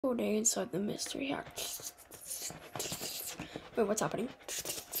Oh, day inside the mystery house. Wait, what's happening?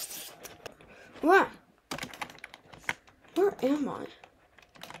 What? Where am I?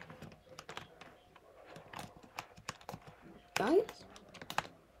 Guys?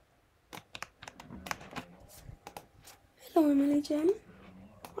 Hello, Emily Jen.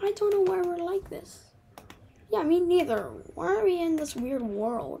 I don't know why we're like this. Yeah, me neither. Why are we in this weird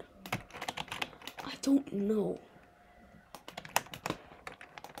world? I don't know.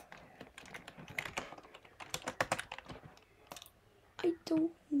 I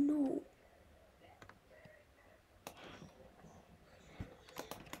don't know.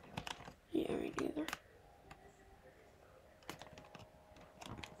 Yeah, me neither.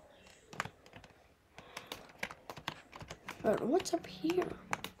 But what's up here?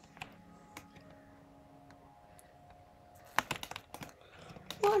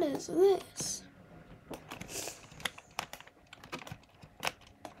 What is this?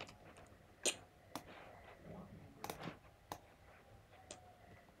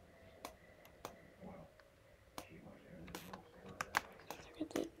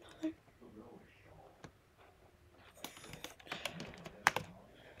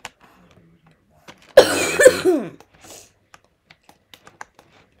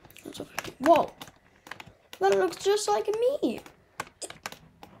 Whoa, that looks just like me,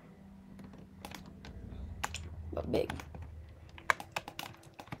 but big.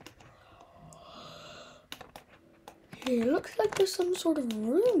 It looks like there's some sort of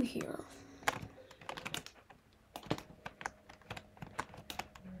room here.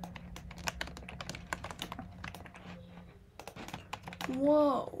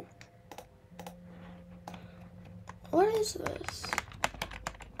 Whoa. What is this?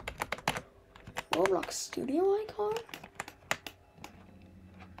 Roblox studio icon?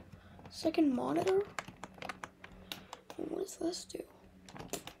 Second monitor? What does this do?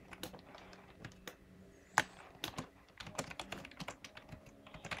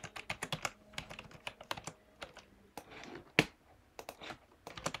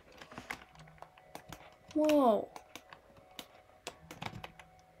 Whoa.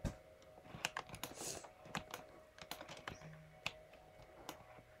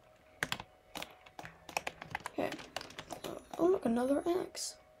 Okay. Oh, look, another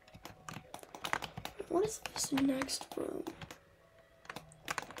X. What is this next room?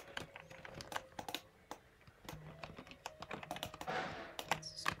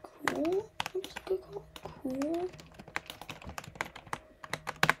 This is cool. What is it called? Cool.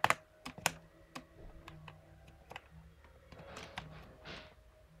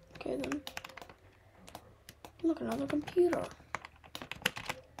 Okay then. Look, another computer.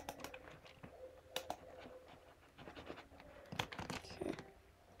 Okay.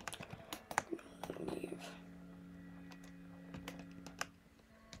 Leave.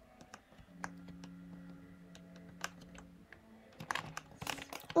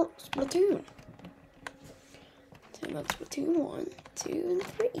 Oh, Splatoon. So that's Splatoon 1, 2, and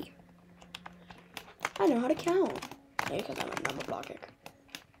 3. I know how to count. Yeah, because I'm a Numberblocxs.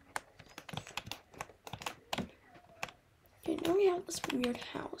 Okay, now we have this weird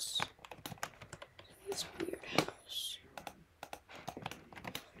house. This weird house.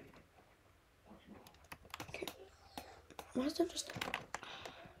 Okay. Why is there just...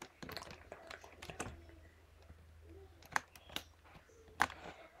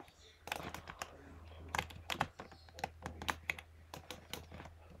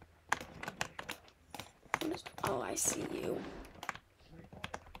 What is... Oh, I see you.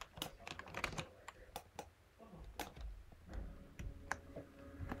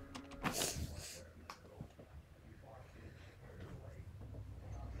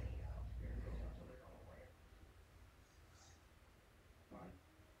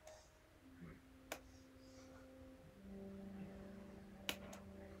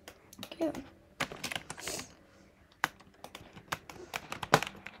 Okay.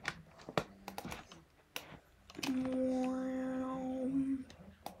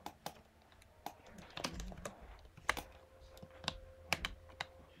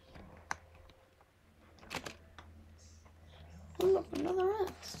 Oh, look, another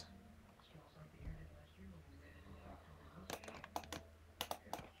X.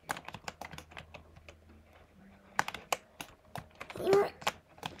 Another X.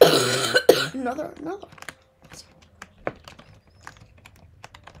 another.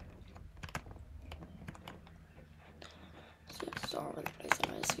 So it's all over the place,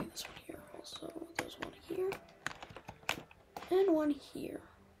 and I see this one here also. There's one here. And one here.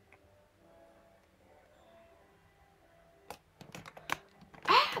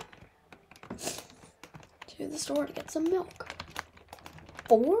 To the store to get some milk.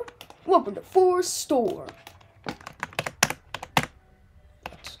 4? Welcome to 4 store.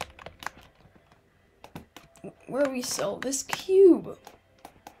 Where we sell this cube.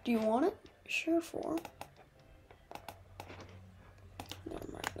 Do you want it? Sure, 4.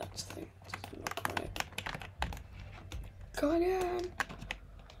 Never mind, that's the thing. Doesn't look right. Got it.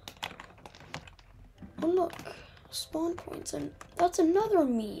 Oh look, spawn points, and that's another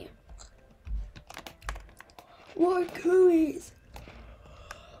me. What cookies?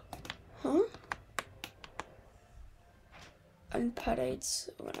 Huh? And petates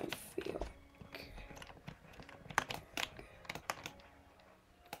when I feel.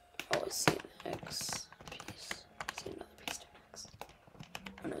 Oh, I see an X piece. I see another piece to X.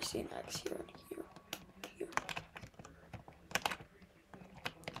 And I see an X here and here. Here.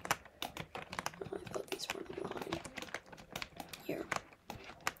 Oh, I thought these were in line. Here.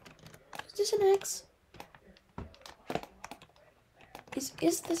 Is this an X?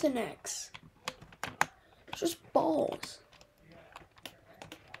 Is this an X? It's just balls.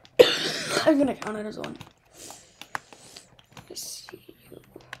 I'm gonna count it as 1. I see you.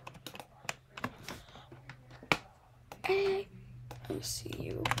 Hey, I see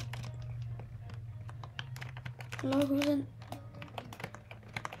you. Hello, who's in?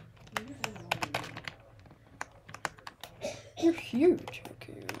 You're huge.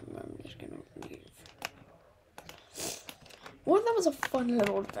 Okay, I'm just gonna leave. What if that was a fun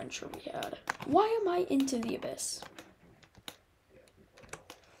little adventure we had? Why am I into the abyss?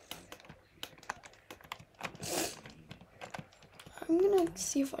 I'm gonna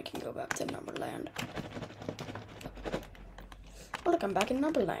see if I can go back to Numberland. Oh look, I'm back in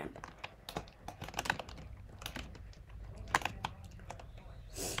Numberland.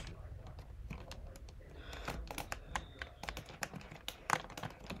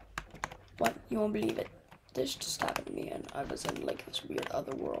 What? You won't believe it. This just happened to me and I was in like this weird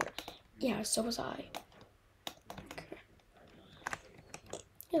other world. Yeah, so was I. Okay.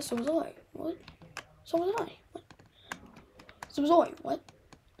 Yeah, so was I. What? So was I. What? So was I. What?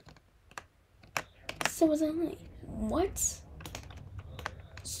 So was I. What?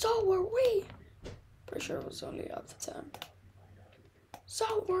 So were we. Pretty sure it was only up to 10.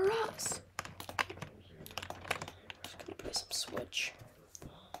 So were us. Just gonna play some Switch.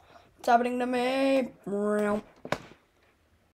 What's happening to me?